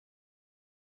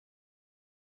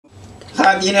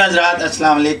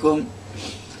Assalamu alaikum.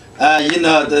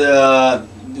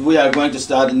 We are going to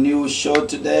start a new show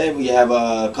today. We have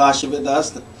Kashif with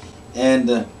us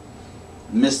and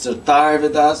Mr. Tahir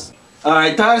with us.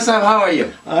 Alright, Tahir sir, how are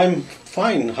you? I'm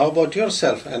fine. How about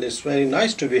yourself? And it's very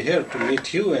nice to be here to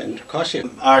meet you and Kashif.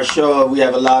 Our show, we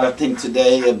have a lot of things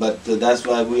today, but that's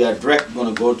why we are direct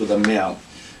going to go to the mail.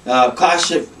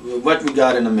 Kashif, what we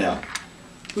got in the mail?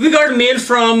 We got mail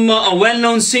from a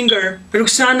well-known singer,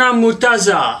 Rukhsana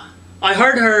Murtaza. I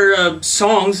heard her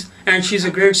songs and she's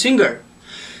a great singer.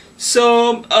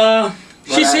 So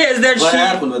she says that what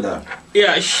happened with her?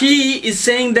 Yeah, she is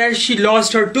saying that she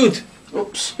lost her tooth.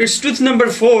 Oops. It's tooth number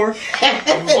 4 on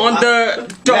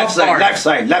the top arc. Left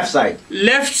side.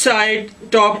 Left side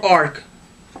top arc.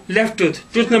 Left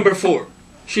tooth number 4.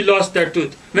 She lost that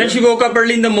tooth. When she woke up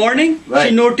early in the morning,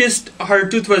 she noticed her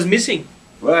tooth was missing.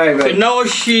 Right. So now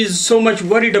she's so much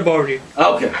worried about it.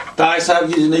 Okay. Tahir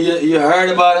sahab, you heard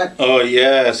about it? Oh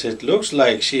yes, it looks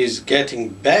like she's getting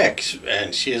back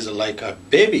and she's like a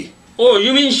baby. Oh,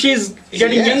 you mean she's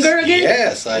getting younger again?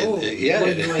 Yes, Oh,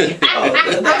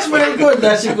 that's very good.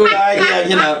 That's a good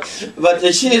idea,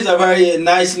 But she is a very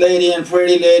nice lady and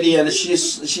pretty lady, and she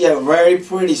has a very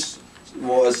pretty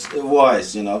voice,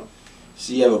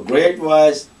 She have a great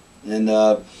voice, and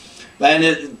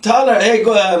tell her, hey,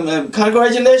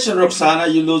 congratulations, Roxana,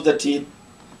 you lose the teeth.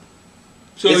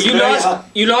 So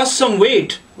you lost some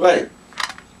weight. Right.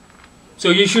 So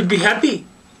you should be happy.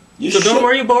 So don't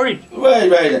worry about it.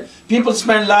 Right. People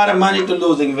spend a lot of money to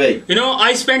losing weight.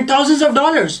 I spent thousands of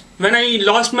dollars. When I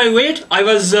lost my weight, I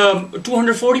was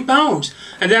 240 pounds.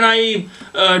 And then I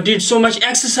did so much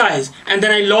exercise. And then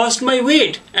I lost my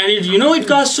weight. And it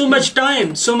costs so much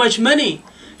time, so much money.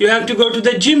 You have to go to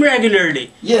the gym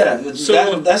regularly. Yeah,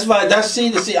 so that's why.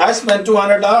 See, I spent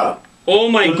 $200. Oh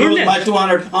my goodness! To lose my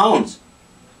 200 pounds.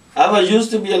 I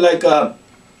used to be like a.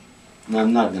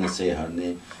 I'm not gonna say her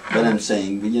name, but I'm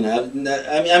saying,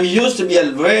 I'm used to be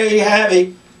very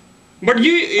heavy. But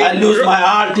I lose my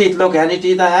all teeth. Look, any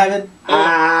teeth I have it.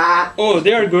 Oh,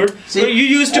 they are good. See, so you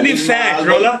used to be fat,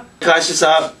 Rola. Kashif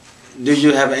Sohail, do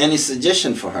you have any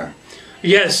suggestion for her?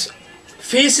 Yes,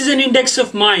 face is an index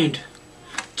of mind.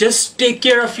 Just take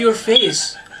care of your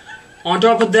face. On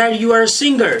top of that, you are a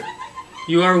singer.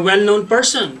 You are a well-known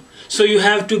person. So you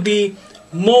have to be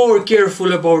more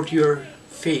careful about your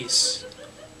face.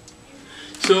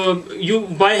 So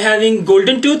by having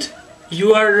golden tooth,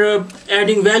 you are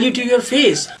adding value to your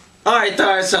face. Alright,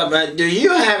 Tahir sahab, do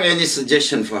you have any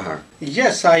suggestion for her?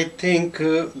 Yes, I think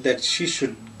that she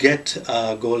should get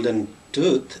a golden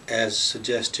tooth as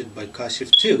suggested by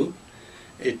Kashif too.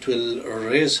 It will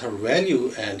raise her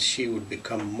value and she would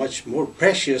become much more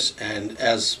precious, and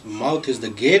as mouth is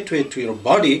the gateway to your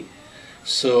body,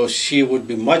 so she would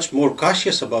be much more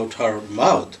cautious about her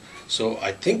mouth. So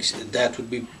I think that would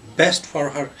be best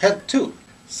for her health too.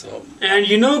 And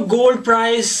gold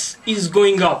price is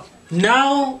going up.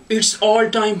 Now it's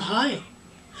all-time high.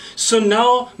 So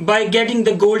now by getting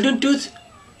the golden tooth,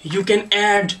 you can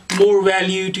add more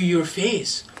value to your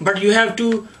face, but you have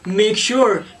to make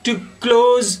sure to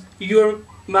close your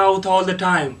mouth all the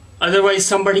time, otherwise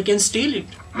somebody can steal it.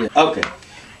 Yeah. Okay.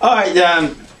 Alright,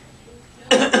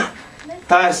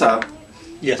 Tahir sahab,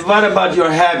 yes. What about your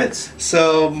habits?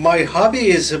 So my hobby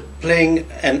is playing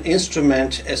an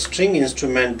instrument, a string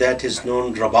instrument that is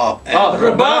known Rabab.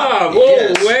 Rabab!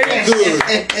 Yes. Very good.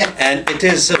 And it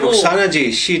is Rukhsana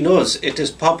ji, she knows it is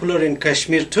popular in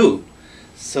Kashmir too.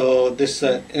 So this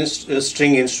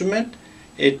string instrument,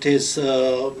 it is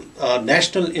a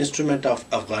national instrument of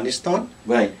Afghanistan,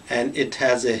 right? And it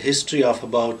has a history of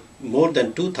about more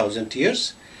than 2,000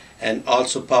 years, and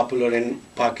also popular in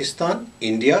Pakistan,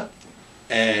 India,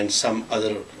 and some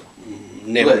other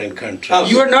neighboring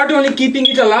countries. You are not only keeping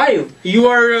it alive, you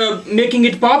are making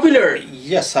it popular.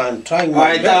 Yes, I'm trying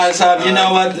my best. You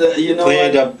know what?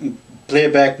 Played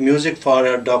playback music for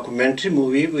a documentary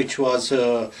movie which was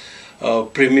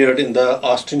premiered in the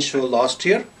Austin show last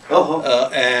year.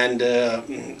 And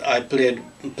I played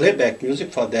playback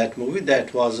music for that movie.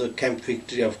 That was Camp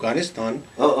Victory Afghanistan,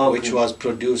 which was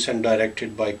produced and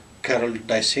directed by Carol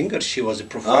Dysinger. She was a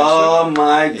professor. Oh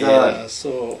my God! Yeah,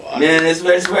 so man, it's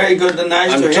very good and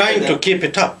nice. I'm trying to keep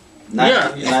it up.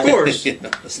 Of course.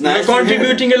 It's nice. You're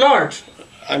contributing a lot.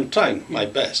 I'm trying my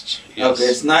best. Yes. Okay,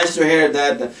 it's nice to hear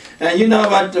that. And you know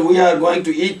what? We are going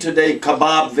to eat today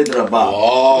kabob with Rabab.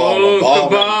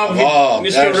 Kabob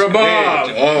with Mr.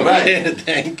 Rabab. Oh, right.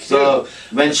 Thank you. So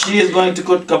when she is going to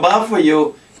cook kebab for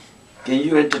you, can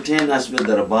you entertain us with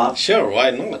the Rabab? Sure,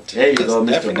 why not? There you go,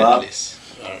 Mr. Bob.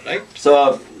 All right.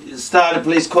 So start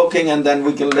please cooking and then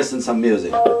we can listen some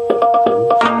music.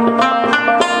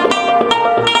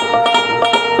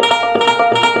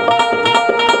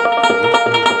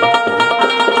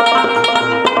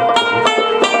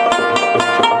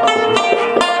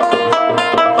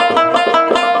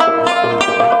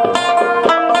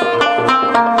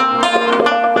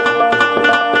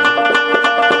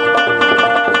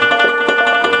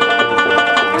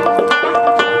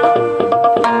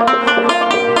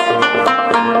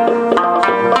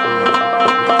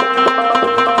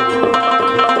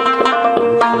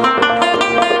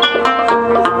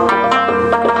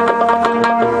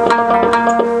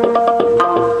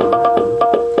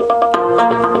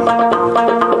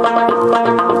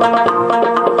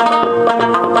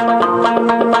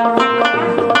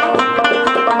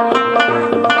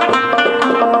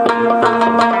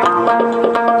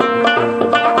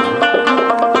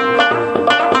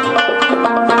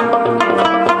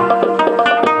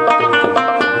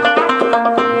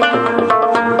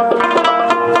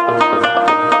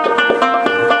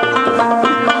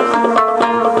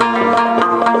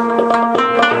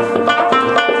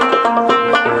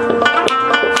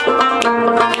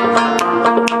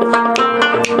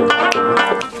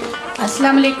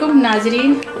 अस्सलाम वालेकुम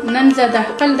नाजरीन none ज़दा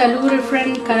कल दलूर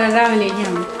friend करारा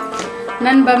लेयम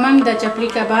none बमंग the chapli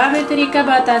कबाब तरीका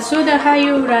बाता so the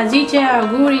हायो राजी चे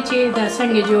आगूरी चे द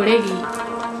संग जोड़ेगी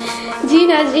जी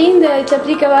नाजरीन the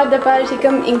chapli kebab the par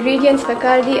चिकम ingredients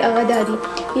पकार दी अगदादी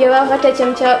यवा गटा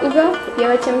चमचा उगा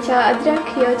यवा चमचा अदरक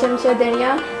यवा चमचा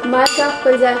धनिया मार्का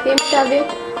फजाके मुताबिक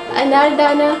अनार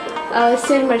दाना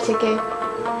सिर मिर्च के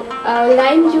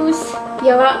लाइम जूस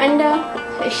यवा अंडा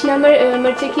शना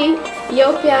मिर्च की यो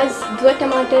प्याज 2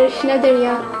 टमाटर शना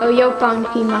धनिया और यो पाउंड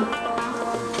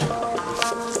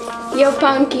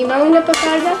कीमा उन्हें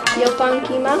पकार दा यो पाउंड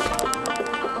कीमा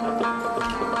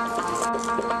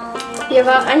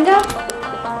यवा अंडा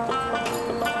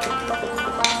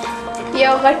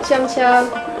यो गट चमचा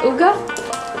उगा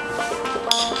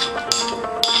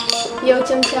यो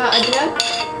चमचा अदरक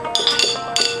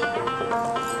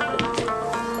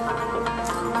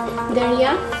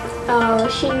धनिया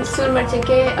शिन सूर मिर्च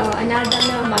के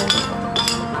अनारदाना मालूम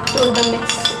तो the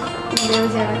mix Dev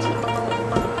Java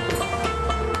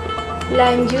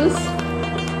lime juice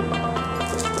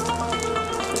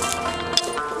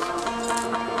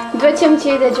 2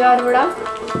 चमचे द ज्वार वड़ा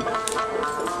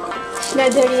शना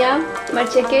धनिया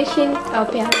मिर्च के शिन और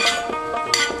प्याज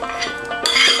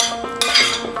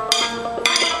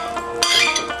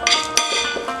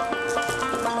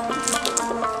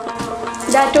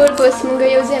दा टोल पोस मुंगा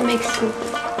योजे मिक्स को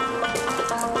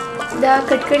दा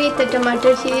कटकड़ी त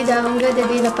टमाटर छी दा मुंगा दे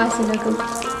दा पास लगो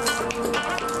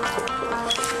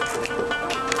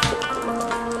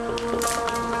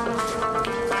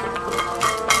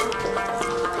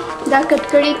दा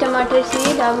कटकड़ी टमाटर छी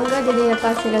दा मुंगा दे दा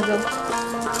पास लगो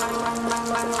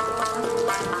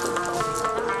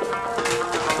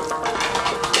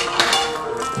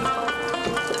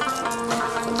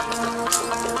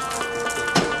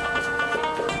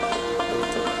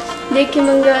देखिए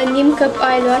मंगा नीम कप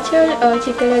ऑयल वाचर और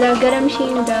चिकन दा गरम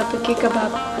शीन दा पके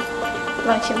कबाब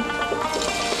वाचम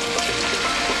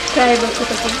ट्राई बको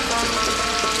पके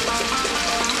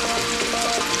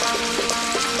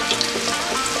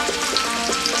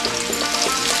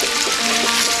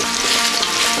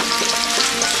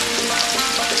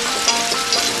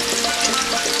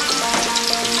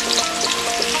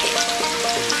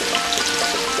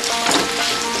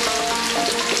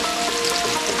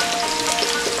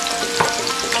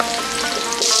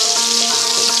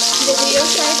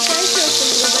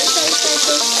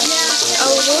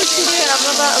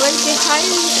अवन के खाई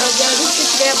और जादू से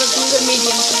गया बतूंगा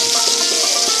मीडियम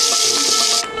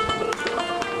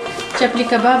चपली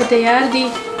कबाब तैयार दी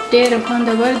टेर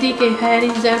खोंदवर दी के हैरी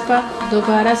ज़रपा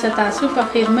दोबारा सतासु पर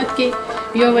खिदमत के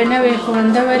यो वनवे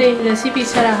खोंदवरे रेसिपी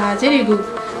सरा हाजिर गु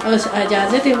और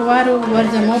इजाज़त हुआरो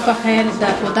वर्जमो पर खैर दा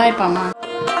खुदाई पामा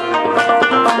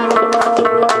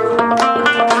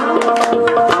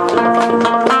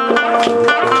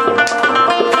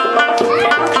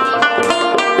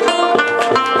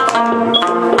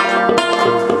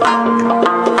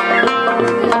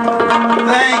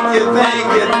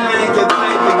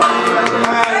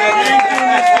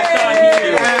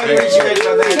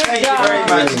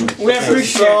We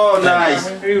appreciate so nice.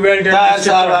 Very well done. That's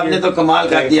all. आपने तो कमाल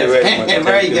कर दिया.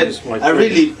 Very good. I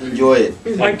really enjoy it.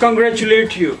 I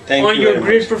congratulate you on your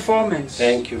great performance.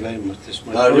 Thank you very much.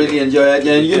 I really enjoy it,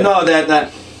 and you know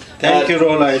that. Thank you,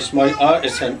 Rola.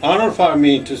 It's an honor for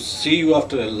me to see you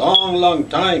after a long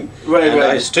time. Right, and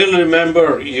right. I still remember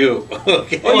you.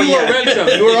 Okay. Oh, you are welcome.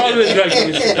 You are always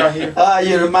welcome, Mr. Tahir.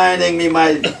 You're reminding me my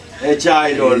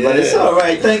childhood, but it's all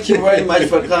right. Thank you very much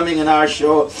for coming on our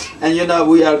show. And you know,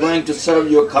 we are going to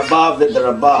serve you kebab with the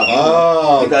rabab.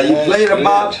 Oh, because you play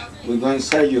rabab, great. we're going to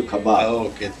serve you kebab.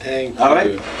 Okay, thank you. All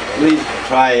right? Please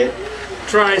try it.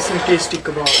 Try some tasty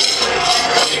kebab.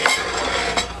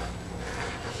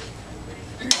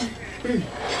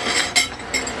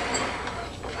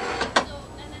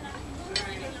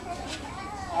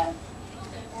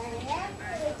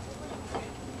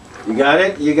 You got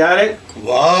it? You got it?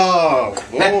 Wow!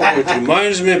 Oh, it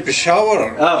reminds me of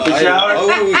Peshawar. Oh, Peshawar? Oh,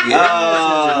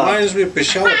 yes. It reminds me of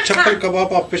Peshawar. Chapal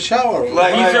kebab of Peshawar.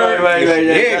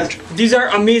 Right. These are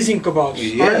amazing kebabs,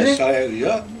 Yes, aren't they?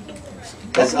 yeah.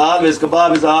 That's always,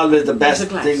 kebab is always the best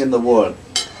thing in the world.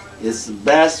 It's the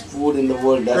best food in the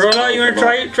world. That's Rola, you want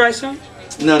to try some?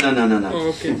 No. Oh,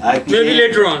 okay. I can't. Maybe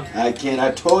later on. I can't.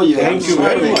 I told you. Thank you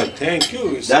very serving. much. Thank you.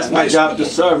 It's That's my nice job to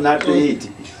food. serve, not to eat.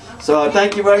 So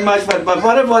thank you very much. But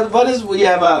what is, we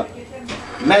have a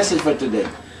message for today.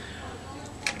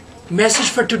 Message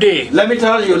for today. Let me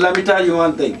tell you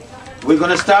one thing. We're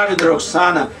going to start with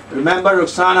Roxana. Remember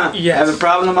Roxana Yes. have a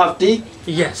problem of teeth?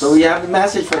 Yes. So we have the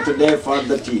message for today for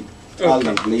the teeth. Tell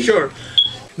them, please. Sure.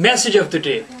 Message of the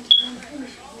day.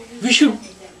 we should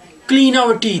clean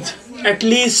our teeth at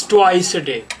least twice a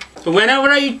day. So whenever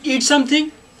I eat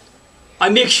something, I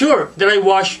make sure that I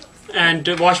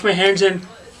wash my hands and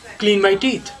clean my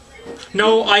teeth.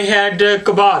 Now I had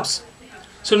kebabs.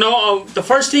 So now the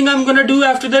first thing I'm gonna do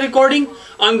after the recording,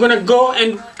 I'm gonna go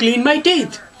and clean my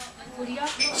teeth.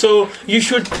 So you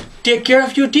should take care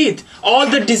of your teeth. All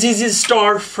the diseases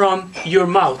start from your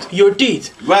mouth, your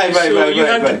teeth. Right. So you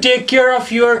have to take care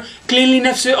of your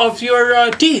cleanliness of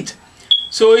your teeth.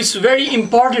 So it's very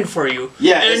important for you.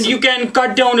 Yeah, and you can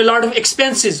cut down a lot of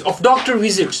expenses of doctor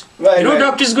visits. Right.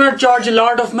 Doctor is going to charge a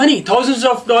lot of money, thousands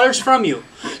of dollars from you.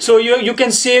 So you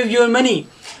can save your money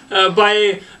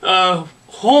by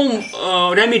home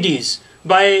remedies,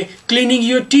 by cleaning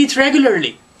your teeth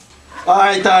regularly.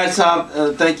 Alright, Tahir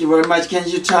Saab, thank you very much. Can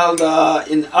you tell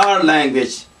in our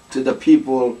language to the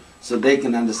people so they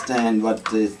can understand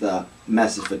what is the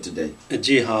message for today?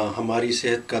 जी हाँ, हमारी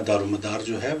सेहत का दारोमदार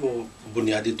जो है वो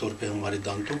बुनियादी तौर पे हमारे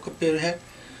दांतों का पेड़ है।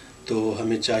 तो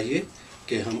हमें चाहिए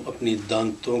कि हम अपनी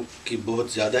दांतों की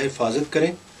बहुत ज़्यादा हिफाजत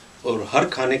करें और हर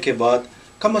खाने के बाद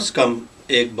कम से कम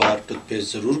एक बार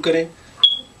टूथपेस्ट ज़रूर करें,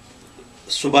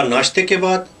 सुबह नाश्ते के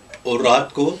बाद और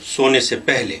रात को सोने से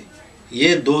पहले।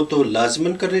 ये दो तो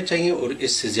लाजमन करने चाहिए और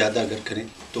इससे ज़्यादा अगर करें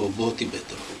तो बहुत ही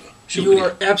बेहतर होगा। You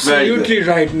are absolutely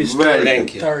right, Mr.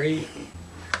 Tahir.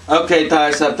 Okay,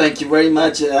 Tahir Saab, thank you very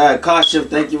much. Kashif,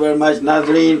 thank you very much.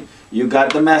 Nazreen, you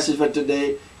got the message for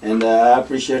today, and I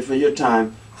appreciate for your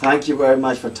time. Thank you very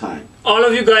much for time. All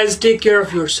of you guys, take care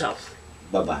of yourself.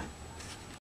 Bye-bye.